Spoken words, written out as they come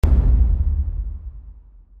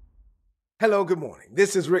Hello, good morning.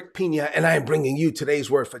 This is Rick Pina, and I am bringing you today's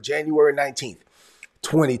word for January 19th,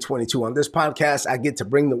 2022. On this podcast, I get to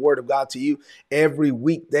bring the word of God to you every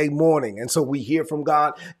weekday morning. And so we hear from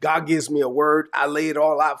God. God gives me a word. I lay it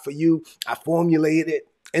all out for you. I formulate it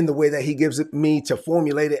in the way that he gives it me to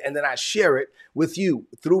formulate it, and then I share it with you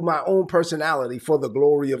through my own personality for the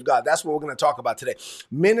glory of God. That's what we're going to talk about today.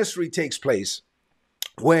 Ministry takes place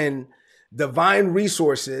when divine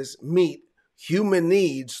resources meet human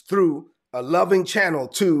needs through a loving channel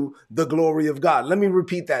to the glory of God. Let me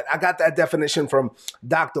repeat that. I got that definition from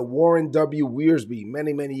Dr. Warren W. Wiersbe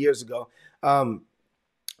many years ago. Dr.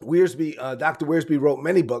 Wiersbe wrote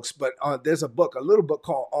many books, but there's a little book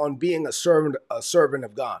called "On Being a Servant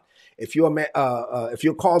of God." If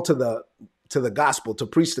you're called to the gospel, to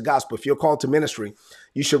preach the gospel, if you're called to ministry,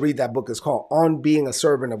 you should read that book. It's called "On Being a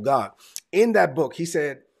Servant of God." In that book, he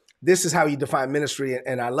said, this is how he defined ministry,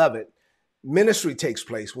 and I love it. Ministry takes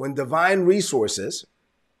place when divine resources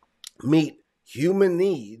meet human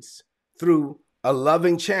needs through a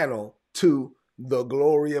loving channel to the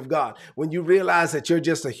glory of God. When you realize that you're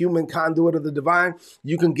just a human conduit of the divine,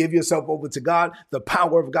 you can give yourself over to God. The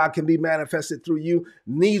power of God can be manifested through you.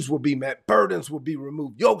 Needs will be met. Burdens will be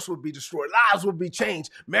removed. Yokes will be destroyed. Lives will be changed.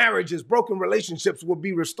 Marriages, broken relationships will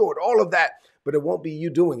be restored. All of that, but it won't be you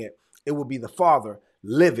doing it. It will be the Father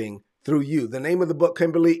living through you. The name of the book,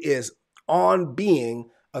 Kimberly, is On Being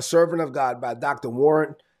a Servant of God by Dr.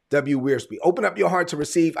 Warren W. Wiersbe. Open up your heart to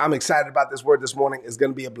receive. I'm excited about this word this morning. It's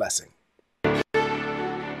going to be a blessing.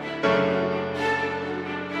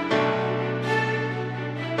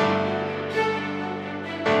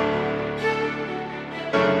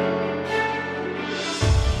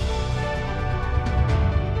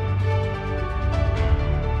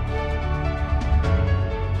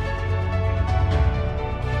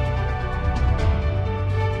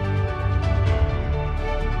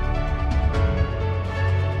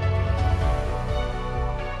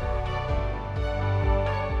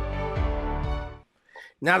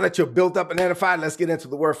 Now that you're built up and edified, let's get into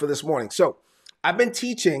the word for this morning. So I've been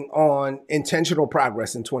teaching on intentional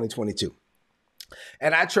progress in 2022.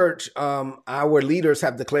 At our church, our leaders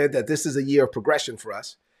have declared that this is a year of progression for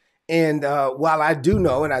us. And while I do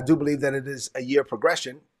know, and I do believe that it is a year of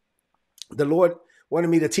progression, the Lord wanted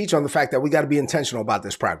me to teach on the fact that we got to be intentional about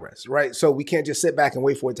this progress, right? So we can't just sit back and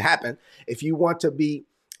wait for it to happen. If you want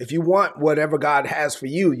whatever God has for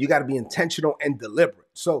you, you got to be intentional and deliberate.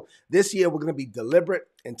 So this year, we're going to be deliberate,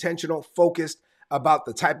 intentional, focused about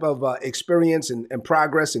the type of experience and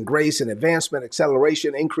progress and grace and advancement,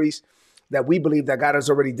 acceleration, increase that we believe that God has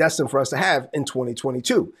already destined for us to have in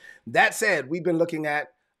 2022. That said, we've been looking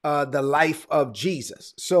at the life of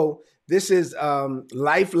Jesus. So this is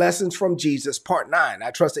Life Lessons from Jesus, Part 9.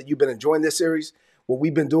 I trust that you've been enjoying this series. What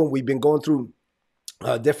we've been doing, we've been going through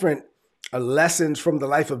different lessons from the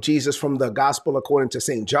life of Jesus from the gospel according to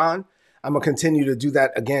St. John. I'm going to continue to do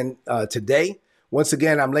that again today. Once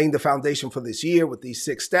again, I'm laying the foundation for this year with these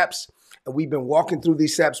 6 steps. And we've been walking through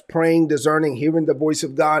these steps, praying, discerning, hearing the voice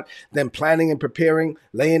of God, then planning and preparing,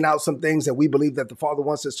 laying out some things that we believe that the Father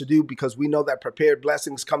wants us to do because we know that prepared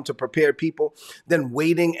blessings come to prepared people, then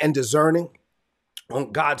waiting and discerning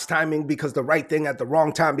on God's timing because the right thing at the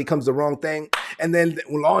wrong time becomes the wrong thing. And then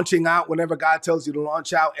launching out whenever God tells you to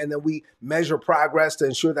launch out. And then we measure progress to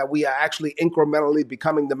ensure that we are actually incrementally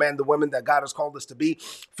becoming the man, the woman that God has called us to be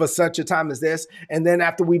for such a time as this. And then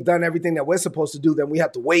after we've done everything that we're supposed to do, then we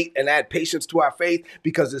have to wait and add patience to our faith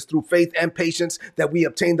because it's through faith and patience that we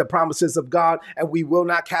obtain the promises of God. And we will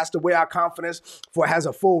not cast away our confidence, for it has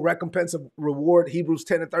a full recompense of reward. Hebrews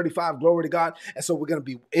 10:35, glory to God. And so we're going to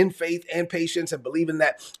be in faith and patience and believing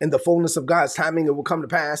that in the fullness of God's timing, it will come to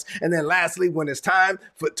pass. And then lastly, when it's time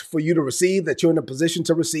for you to receive, that you're in a position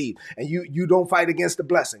to receive and you don't fight against the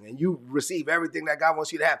blessing and you receive everything that God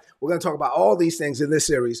wants you to have. We're going to talk about all these things in this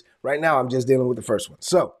series. Right now, I'm just dealing with the first one.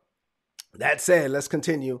 So that said, let's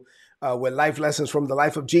continue with life lessons from the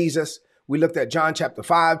life of Jesus. We looked at John chapter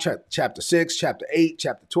 5, chapter 6, chapter 8,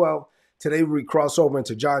 chapter 12. Today, we cross over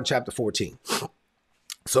into John chapter 14.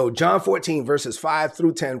 So John 14, verses 5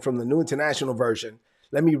 through 10 from the New International Version.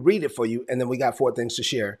 Let me read it for you, and then we got 4 things to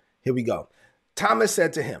share. Here we go. Thomas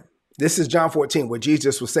said to him, this is John 14, where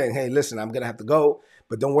Jesus was saying, hey, listen, I'm going to have to go,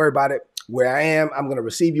 but don't worry about it. Where I am, I'm going to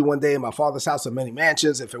receive you one day in my Father's house of many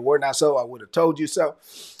mansions. If it were not so, I would have told you so.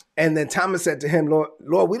 And then Thomas said to him,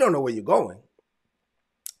 Lord, we don't know where you're going.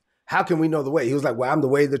 How can we know the way? He was like, well, I'm the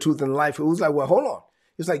way, the truth, and the life. He was like, well, hold on.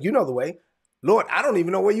 He was like, you know the way. Lord, I don't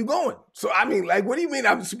even know where you're going. So, I mean, like, what do you mean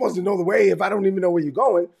I'm supposed to know the way if I don't even know where you're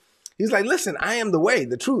going? He's like, listen, I am the way,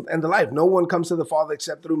 the truth, and the life. No one comes to the Father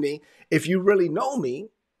except through me. If you really know me,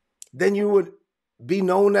 then you would be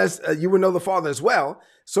known as, you will know the Father as well.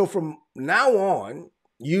 So from now on,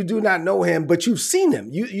 you do not know him, but you've seen him.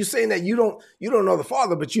 You're saying that you don't know the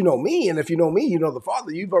Father, but you know me. And if you know me, you know the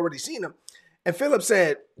Father. You've already seen him. And Philip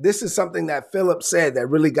said, this is something that Philip said that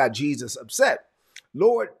really got Jesus upset.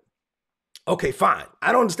 Lord, okay, fine.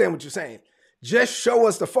 I don't understand what you're saying. Just show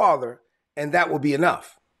us the Father and that will be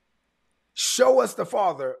enough. Show us the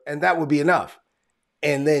Father and that will be enough.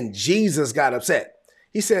 And then Jesus got upset.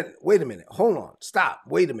 He said, wait a minute, hold on, stop,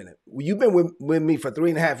 wait a minute. You've been with me for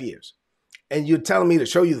 3.5 years and you're telling me to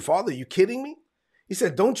show you the Father? Are you kidding me? He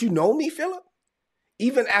said, don't you know me, Philip?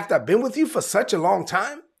 Even after I've been with you for such a long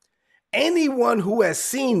time? Anyone who has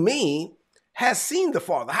seen me has seen the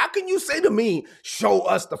Father. How can you say to me, show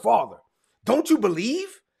us the Father? Don't you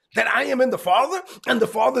believe that I am in the Father and the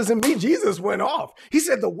Father's in me? Jesus went off. He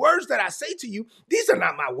said, the words that I say to you, these are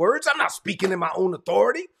not my words. I'm not speaking in my own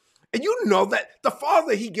authority. And you know that the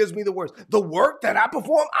Father, he gives me the words. The work that I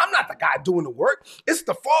perform, I'm not the guy doing the work. It's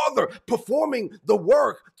the Father performing the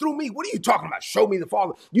work through me. What are you talking about? Show me the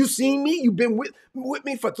Father. You seen me? You've been with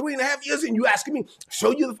me for 3.5 years and you asking me,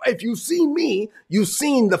 show you if you've seen me, you've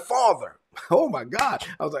seen the Father. Oh my God.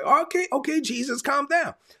 I was like, okay, Jesus, calm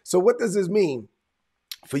down. So what does this mean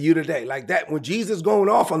for you today? Like that, when Jesus going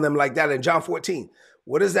off on them like that in John 14,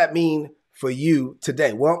 what does that mean for you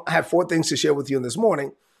today? Well, I have 4 things to share with you this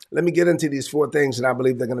morning. Let me get into these 4 things, and I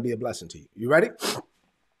believe they're going to be a blessing to you. You ready?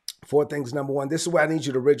 4 things. Number 1, this is where I need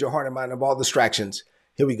you to rid your heart and mind of all distractions.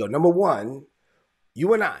 Here we go. Number 1,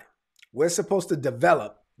 you and I, we're supposed to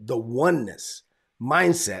develop the oneness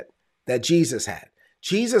mindset that Jesus had.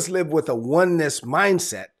 Jesus lived with a oneness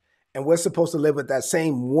mindset, and we're supposed to live with that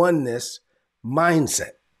same oneness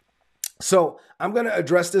mindset. So I'm going to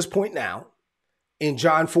address this point now in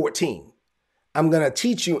John 14. I'm going to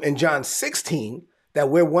teach you in John 16 that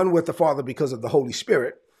we're one with the Father because of the Holy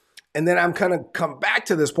Spirit. And then I'm going to come back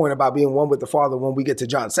to this point about being one with the Father when we get to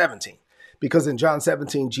John 17. Because in John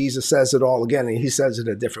 17, Jesus says it all again, and he says it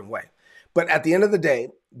a different way. But at the end of the day,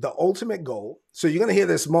 the ultimate goal, so you're going to hear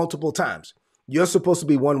this multiple times. You're supposed to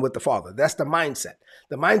be one with the Father. That's the mindset.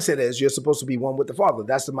 The mindset is you're supposed to be one with the Father.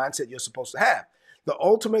 That's the mindset you're supposed to have. The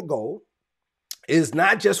ultimate goal is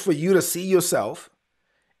not just for you to see yourself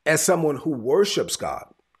as someone who worships God.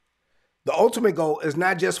 The ultimate goal is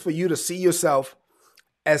not just for you to see yourself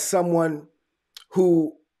as someone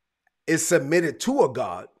who is submitted to a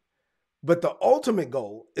God, but the ultimate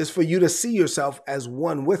goal is for you to see yourself as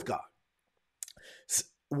one with God.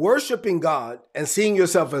 Worshiping God and seeing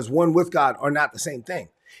yourself as one with God are not the same thing.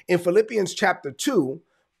 In Philippians chapter 2,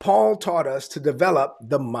 Paul taught us to develop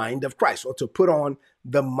the mind of Christ, or to put on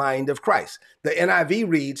the mind of Christ. The NIV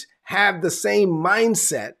reads, have the same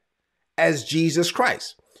mindset as Jesus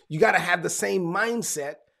Christ. You got to have the same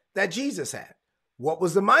mindset that Jesus had. What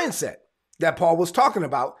was the mindset that Paul was talking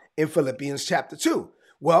about in Philippians chapter 2?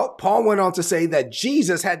 Well, Paul went on to say that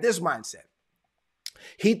Jesus had this mindset.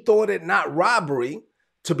 He thought it not robbery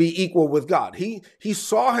to be equal with God. He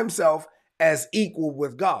saw himself as equal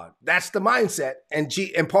with God. That's the mindset.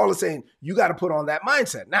 And Paul is saying, you got to put on that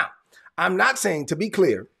mindset. Now, I'm not saying, to be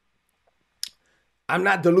clear, I'm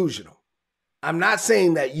not delusional. I'm not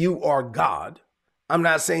saying that you are God. I'm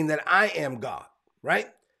not saying that I am God, right?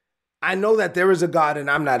 I know that there is a God and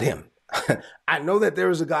I'm not him. I know that there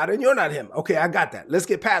is a God and you're not him. Okay, I got that. Let's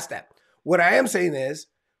get past that. What I am saying is,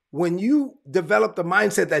 when you develop the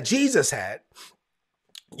mindset that Jesus had,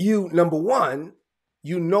 you, number 1,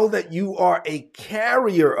 you know that you are a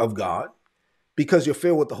carrier of God because you're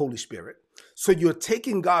filled with the Holy Spirit. So you're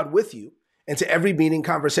taking God with you into every meeting,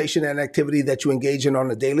 conversation, and activity that you engage in on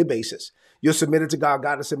a daily basis. You're submitted to God.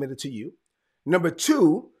 God is submitted to you. Number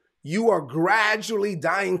 2, you are gradually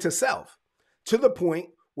dying to self, to the point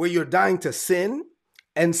where you're dying to sin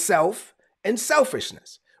and self and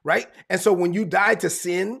selfishness, right? And so when you die to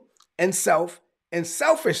sin and self and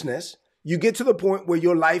selfishness, you get to the point where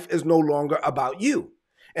your life is no longer about you.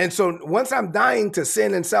 And so once I'm dying to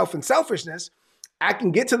sin and self and selfishness, I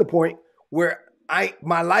can get to the point where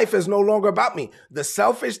my life is no longer about me. The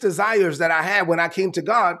selfish desires that I had when I came to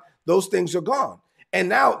God, those things are gone. And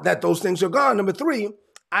now that those things are gone, number 3,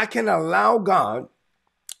 I can allow God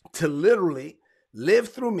to literally live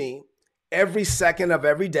through me every second of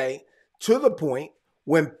every day, to the point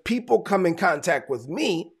when people come in contact with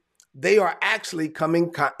me, they are actually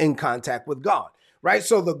coming in contact with God, right?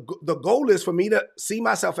 So the goal is for me to see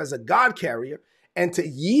myself as a God carrier and to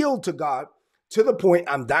yield to God to the point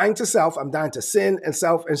I'm dying to self, I'm dying to sin and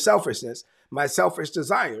self and selfishness, my selfish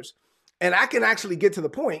desires. And I can actually get to the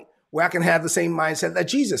point where I can have the same mindset that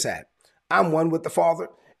Jesus had. I'm one with the Father,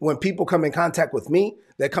 when people come in contact with me,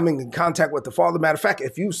 they're coming in contact with the Father. Matter of fact,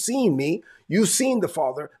 if you've seen me, you've seen the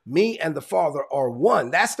Father. Me and the Father are one.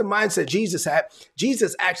 That's the mindset Jesus had.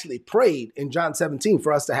 Jesus actually prayed in John 17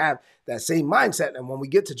 for us to have that same mindset. And when we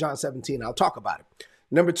get to John 17, I'll talk about it.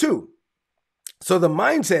 Number two, so the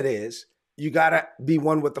mindset is you got to be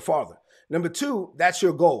one with the Father. Number two, that's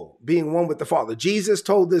your goal, being one with the Father. Jesus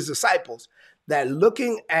told his disciples that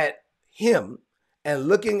looking at him and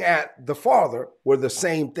looking at the Father were the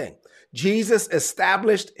same thing. Jesus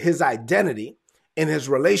established his identity in his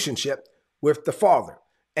relationship with the Father.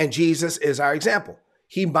 And Jesus is our example.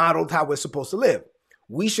 He modeled how we're supposed to live.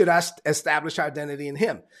 We should establish our identity in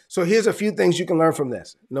him. So here's a few things you can learn from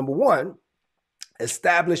this. Number one,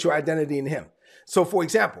 establish your identity in him. So for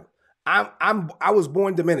example, I was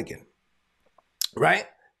born Dominican, right?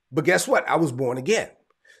 But guess what? I was born again.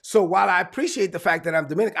 So while I appreciate the fact that I'm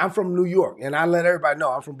Dominican, I'm from New York, and I let everybody know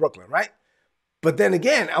I'm from Brooklyn, right? But then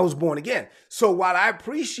again, I was born again. So while I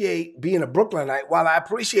appreciate being a Brooklynite, while I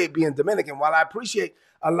appreciate being Dominican, while I appreciate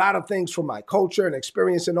a lot of things from my culture and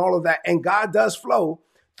experience and all of that, and God does flow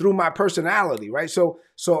through my personality, right? So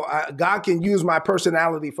God can use my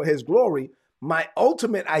personality for his glory. My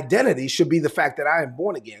ultimate identity should be the fact that I am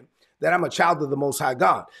born again, that I'm a child of the Most High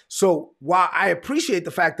God. So while I appreciate the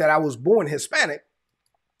fact that I was born Hispanic,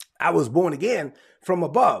 I was born again from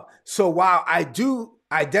above. So while I do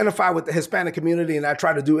identify with the Hispanic community and I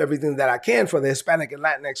try to do everything that I can for the Hispanic and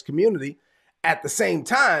Latinx community, at the same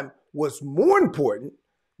time, what's more important,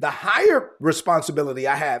 the higher responsibility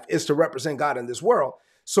I have is to represent God in this world.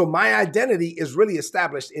 So my identity is really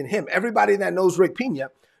established in him. Everybody that knows Rick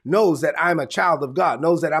Pina knows that I'm a child of God,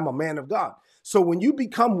 knows that I'm a man of God. So when you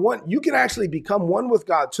become one, you can actually become one with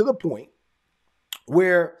God to the point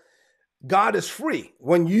where God is free.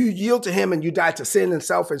 When you yield to him and you die to sin and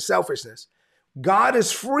self and selfishness, God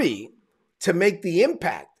is free to make the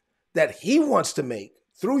impact that he wants to make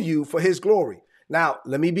through you for his glory. Now,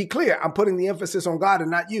 let me be clear. I'm putting the emphasis on God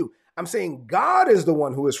and not you. I'm saying God is the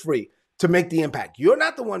one who is free to make the impact. You're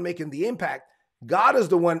not the one making the impact. God is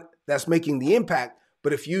the one that's making the impact.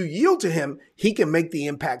 But if you yield to him, he can make the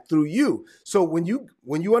impact through you. So when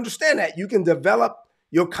you understand that, you can develop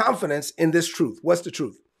your confidence in this truth. What's the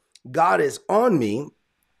truth? God is on me,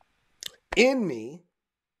 in me,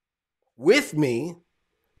 with me,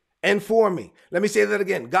 and for me. Let me say that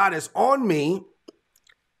again. God is on me,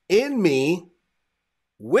 in me,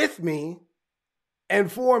 with me,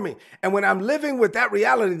 and for me. And when I'm living with that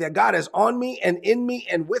reality that God is on me and in me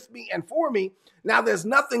and with me and for me, now there's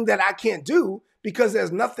nothing that I can't do because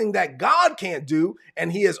there's nothing that God can't do.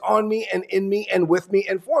 And he is on me and in me and with me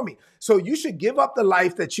and for me. So you should give up the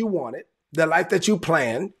life that you wanted, the life that you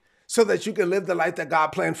planned, so that you can live the life that God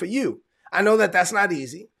planned for you. I know that that's not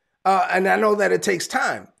easy. And I know that it takes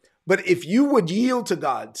time. But if you would yield to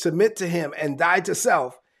God, submit to him, and die to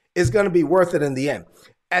self, it's going to be worth it in the end.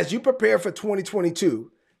 As you prepare for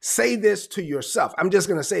 2022, say this to yourself. I'm just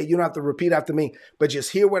going to say it. You don't have to repeat after me, but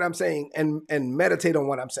just hear what I'm saying and meditate on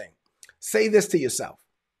what I'm saying. Say this to yourself.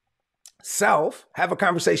 Self, have a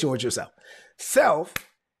conversation with yourself. Self,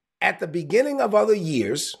 at the beginning of other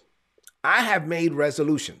years, I have made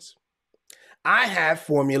resolutions. I have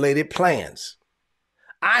formulated plans.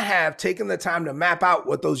 I have taken the time to map out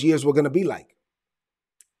what those years were going to be like.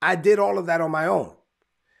 I did all of that on my own.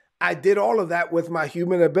 I did all of that with my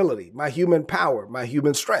human ability, my human power, my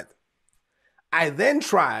human strength. I then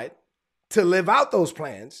tried to live out those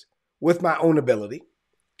plans with my own ability.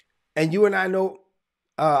 And you and I know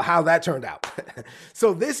how that turned out.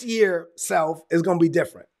 So this year, self, is going to be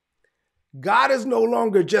different. God is no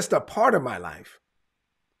longer just a part of my life.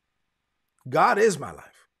 God is my life.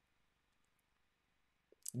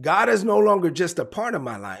 God is no longer just a part of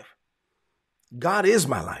my life. God is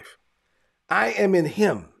my life. I am in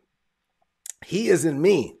him. He is in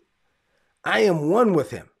me. I am one with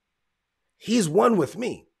him. He's one with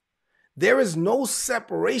me. There is no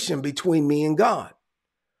separation between me and God.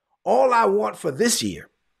 All I want for this year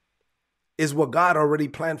is what God already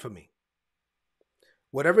planned for me.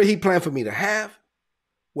 Whatever he planned for me to have,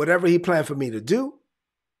 whatever he planned for me to do,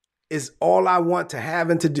 is all I want to have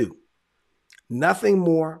and to do. Nothing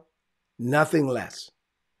more, nothing less.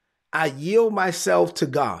 I yield myself to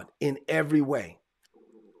God in every way.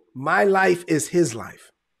 My life is his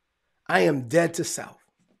life. I am dead to self.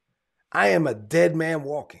 I am a dead man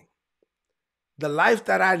walking. The life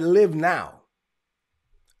that I live now,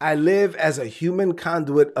 I live as a human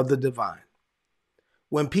conduit of the divine.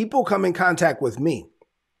 When people come in contact with me,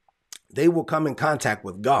 they will come in contact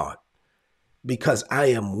with God because I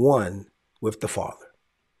am one with the Father.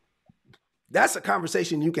 That's a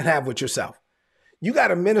conversation you can have with yourself. You got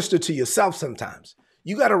to minister to yourself sometimes.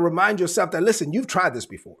 You got to remind yourself that, listen, you've tried this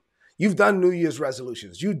before. You've done New Year's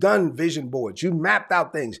resolutions. You've done vision boards. You mapped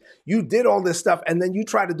out things. You did all this stuff, and then you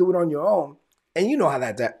try to do it on your own. And you know how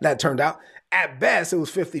that turned out. At best, it was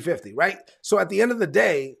 50-50, right? So at the end of the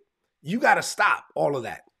day, you got to stop all of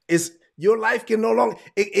that. Your life can no longer,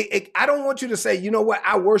 I don't want you to say, you know what,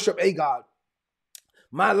 I worship a God.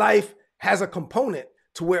 My life has a component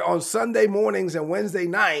to where on Sunday mornings and Wednesday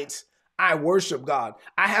nights, I worship God.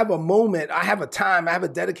 I have a moment, I have a time, I have a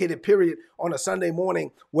dedicated period on a Sunday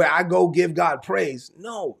morning where I go give God praise.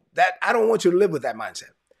 No, I don't want you to live with that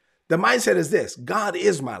mindset. The mindset is this: God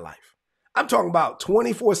is my life. I'm talking about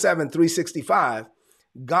 24/7, 365.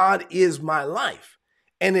 God is my life.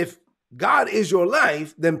 And if God is your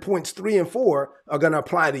life, then points 3 and 4 are going to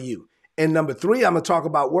apply to you. And number 3, I'm going to talk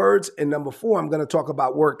about words. And number 4, I'm going to talk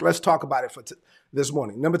about work. Let's talk about it for this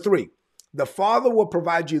morning. Number 3, the Father will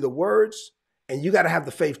provide you the words, and you got to have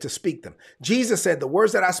the faith to speak them. Jesus said, the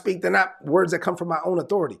words that I speak, they're not words that come from my own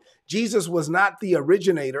authority. Jesus was not the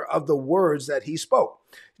originator of the words that he spoke.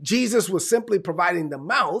 Jesus was simply providing the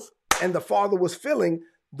mouth, and the Father was filling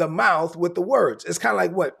the mouth with the words. It's kind of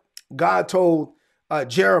like what God told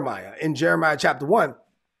Jeremiah in Jeremiah chapter 1.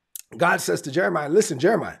 God says to Jeremiah, listen,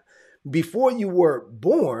 Jeremiah, before you were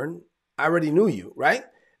born, I already knew you, right?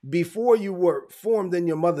 Before you were formed in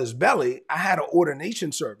your mother's belly, I had an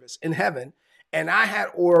ordination service in heaven, and I had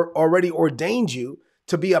already ordained you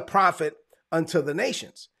to be a prophet unto the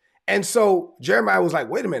nations. And so Jeremiah was like,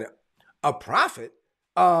 wait a minute, a prophet?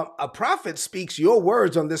 A prophet speaks your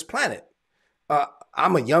words on this planet.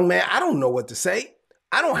 I'm a young man. I don't know what to say.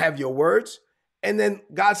 I don't have your words. And then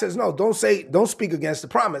God says, no, don't speak against the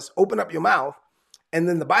promise. Open up your mouth. And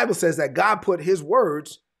then the Bible says that God put his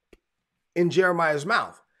words in Jeremiah's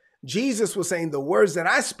mouth. Jesus was saying, the words that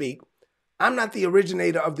I speak, I'm not the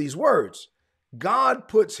originator of these words. God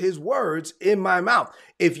puts his words in my mouth.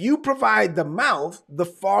 If you provide the mouth, the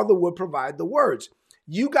Father will provide the words.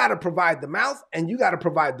 You got to provide the mouth, and you got to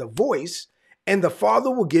provide the voice, and the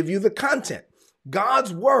Father will give you the content.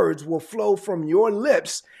 God's words will flow from your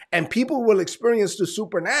lips, and people will experience the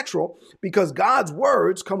supernatural because God's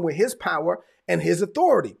words come with his power and his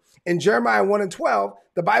authority. In Jeremiah 1:12,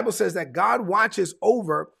 the Bible says that God watches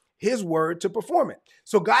over his word to perform it.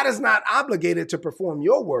 So God is not obligated to perform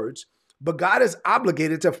your words, but God is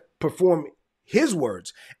obligated to perform his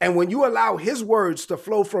words. And when you allow his words to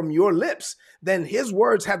flow from your lips, then his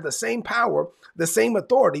words have the same power, the same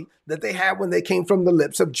authority that they had when they came from the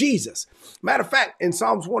lips of Jesus. Matter of fact, in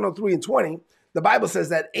Psalms 103:20, the Bible says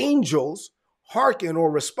that angels hearken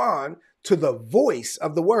or respond to the voice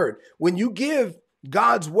of the word. When you give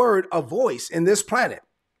God's word a voice in this planet,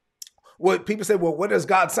 what people say, well, what does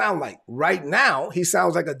God sound like? Right now, he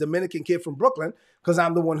sounds like a Dominican kid from Brooklyn because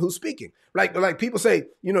I'm the one who's speaking. Like people say,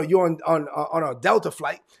 you know, you're on a Delta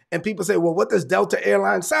flight, and people say, well, what does Delta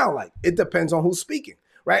Airlines sound like? It depends on who's speaking,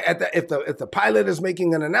 right? If the pilot is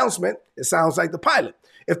making an announcement, it sounds like the pilot.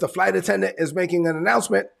 If the flight attendant is making an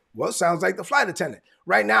announcement, well, it sounds like the flight attendant.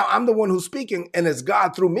 Right now, I'm the one who's speaking, and it's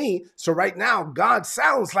God through me. So right now, God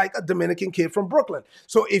sounds like a Dominican kid from Brooklyn.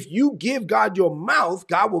 So if you give God your mouth,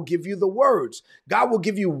 God will give you the words. God will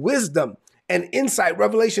give you wisdom and insight,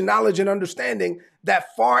 revelation, knowledge, and understanding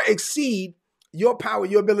that far exceed your power,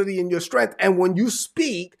 your ability, and your strength. And when you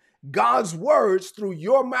speak God's words through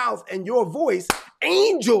your mouth and your voice,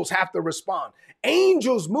 angels have to respond.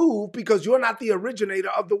 Angels move because you're not the originator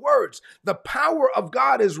of the words. The power of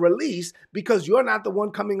God is released because you're not the one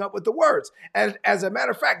coming up with the words. And as a matter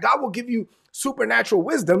of fact, God will give you supernatural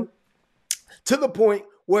wisdom to the point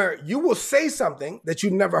where you will say something that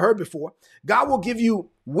you've never heard before. God will give you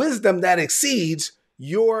wisdom that exceeds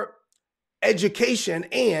your education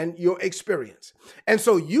and your experience. And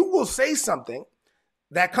so you will say something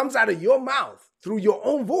that comes out of your mouth through your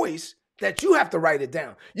own voice that you have to write it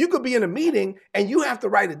down. You could be in a meeting and you have to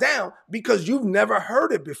write it down because you've never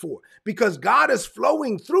heard it before, because God is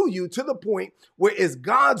flowing through you to the point where it's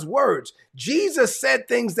God's words. Jesus said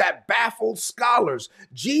things that baffled scholars.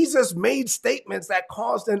 Jesus made statements that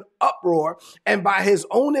caused an uproar. And by his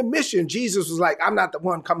own admission, Jesus was like, I'm not the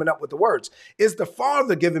one coming up with the words. It's the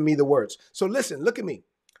Father giving me the words. So listen, look at me.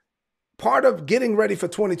 Part of getting ready for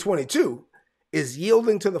 2022 is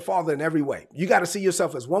yielding to the Father in every way. You got to see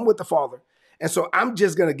yourself as one with the Father. And so I'm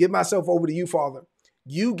just going to give myself over to you, Father.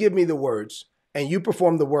 You give me the words and you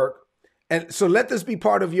perform the work. And so let this be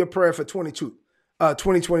part of your prayer for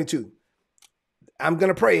 2022. I'm going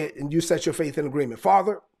to pray it and you set your faith in agreement.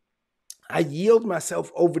 Father, I yield myself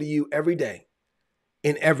over to you every day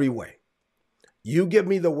in every way. You give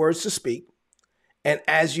me the words to speak. And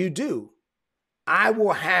as you do, I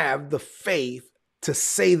will have the faith to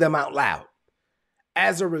say them out loud.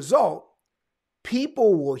 As a result,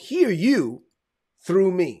 people will hear you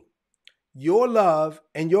through me. Your love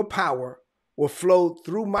and your power will flow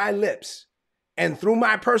through my lips and through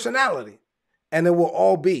my personality, and it will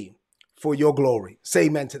all be for your glory. Say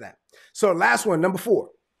amen to that. So last one, number 4,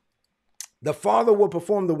 the Father will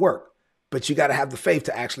perform the work, but you got to have the faith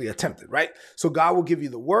to actually attempt it, right? So God will give you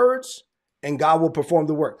the words and God will perform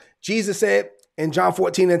the work. Jesus said in John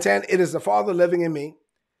 14:10, it is the Father living in me.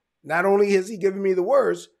 Not only has he given me the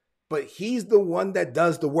words, but he's the one that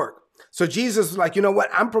does the work. So Jesus is like, you know what?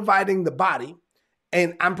 I'm providing the body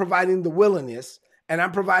and I'm providing the willingness and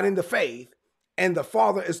I'm providing the faith, and the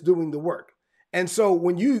Father is doing the work. And so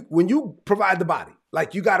when you provide the body,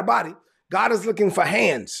 like you got a body, God is looking for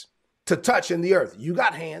hands to touch in the earth. You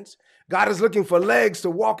got hands. God is looking for legs to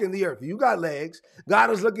walk in the earth. You got legs. God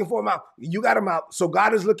is looking for a mouth. You got a mouth. So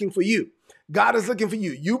God is looking for you. God is looking for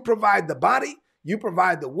you. You provide the body. You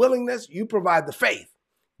provide the willingness. You provide the faith.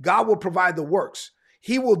 God will provide the works.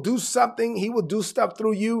 He will do something. He will do stuff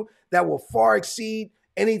through you that will far exceed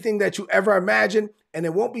anything that you ever imagined. And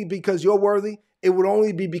it won't be because you're worthy. It would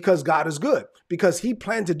only be because God is good, because he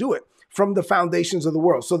planned to do it from the foundations of the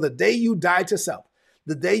world. So the day you die to self,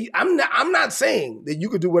 the day I'm not saying that you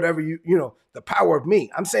could do whatever the power of me.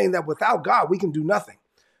 I'm saying that without God, we can do nothing.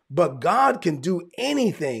 But God can do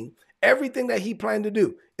anything. Everything that he planned to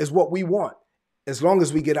do is what we want, as long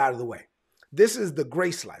as we get out of the way. This is the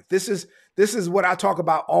grace life. This is what I talk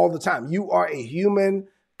about all the time. You are a human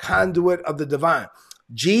conduit of the divine.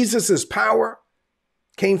 Jesus's power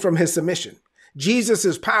came from his submission.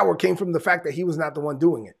 Jesus's power came from the fact that he was not the one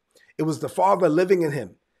doing it. It was the Father living in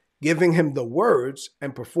him, giving him the words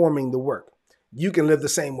and performing the work. You can live the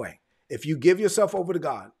same way. If you give yourself over to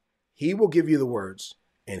God, he will give you the words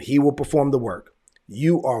and he will perform the work.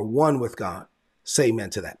 You are one with God. Say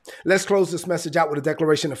amen to that. Let's close this message out with a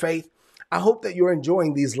declaration of faith. I hope that you're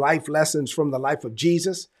enjoying these life lessons from the life of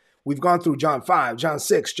Jesus. We've gone through John 5, John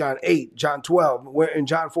 6, John 8, John 12. We're in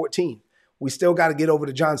John 14. We still got to get over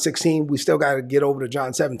to John 16. We still got to get over to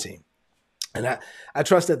John 17. And I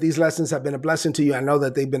trust that these lessons have been a blessing to you. I know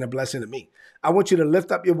that they've been a blessing to me. I want you to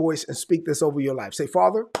lift up your voice and speak this over your life. Say,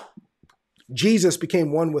 Father, Jesus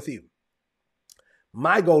became one with you.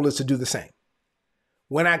 My goal is to do the same.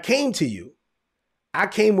 When I came to you, I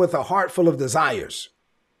came with a heart full of desires,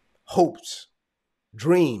 hopes,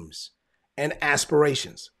 dreams, and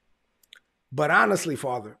aspirations. But honestly,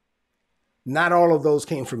 Father, not all of those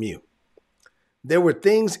came from you. There were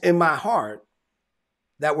things in my heart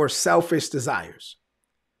that were selfish desires.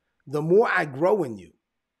 The more I grow in you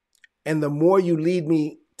and the more you lead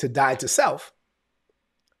me to die to self,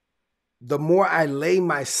 the more I lay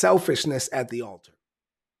my selfishness at the altar.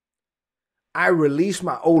 I release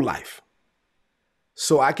my old life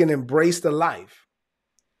so I can embrace the life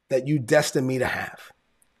that you destined me to have.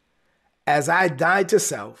 As I die to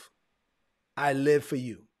self, I live for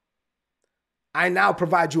you. I now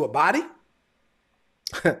provide you a body.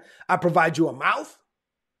 I provide you a mouth.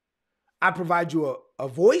 I provide you a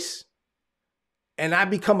voice. And I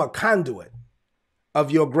become a conduit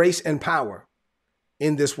of your grace and power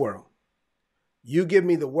in this world. You give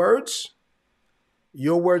me the words.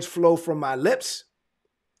 Your words flow from my lips.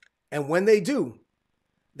 And when they do,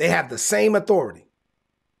 they have the same authority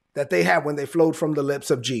that they had when they flowed from the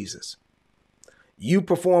lips of Jesus. You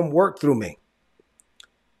perform work through me.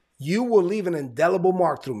 You will leave an indelible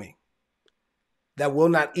mark through me that will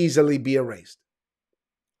not easily be erased.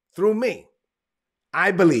 Through me,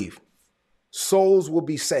 I believe souls will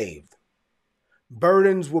be saved.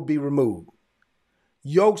 Burdens will be removed.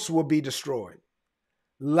 Yokes will be destroyed.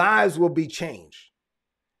 Lives will be changed.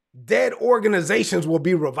 Dead organizations will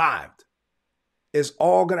be revived. It's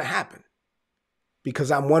all going to happen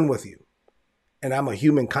because I'm one with you and I'm a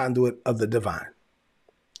human conduit of the divine.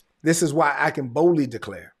 This is why I can boldly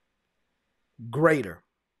declare greater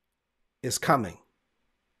is coming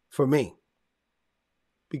for me,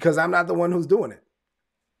 because I'm not the one who's doing it.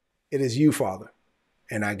 It is you, Father,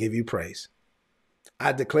 and I give you praise.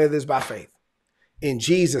 I declare this by faith. In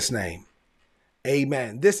Jesus' name,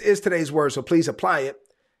 amen. This is today's word, so please apply it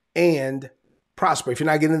and prosper. If you're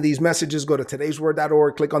not getting these messages, go to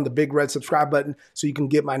todaysword.org, click on the big red subscribe button so you can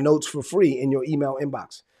get my notes for free in your email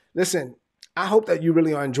inbox. Listen, I hope that you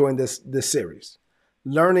really are enjoying this series,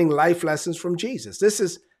 learning life lessons from Jesus. This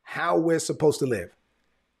is how we're supposed to live.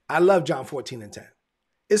 I love John 14:10.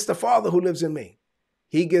 It's the Father who lives in me.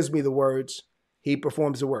 He gives me the words. He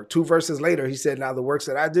performs the work. 2 verses later, he said, now the works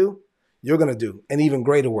that I do, you're going to do, and even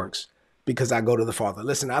greater works, because I go to the Father.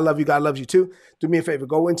 Listen, I love you. God loves you too. Do me a favor.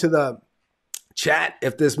 Go into the chat.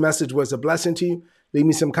 If this message was a blessing to you, leave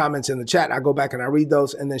me some comments in the chat. I go back and I read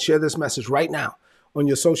those, and then share this message right now on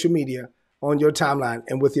your social media, on your timeline,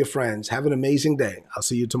 and with your friends. Have an amazing day. I'll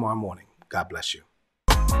see you tomorrow morning. God bless you.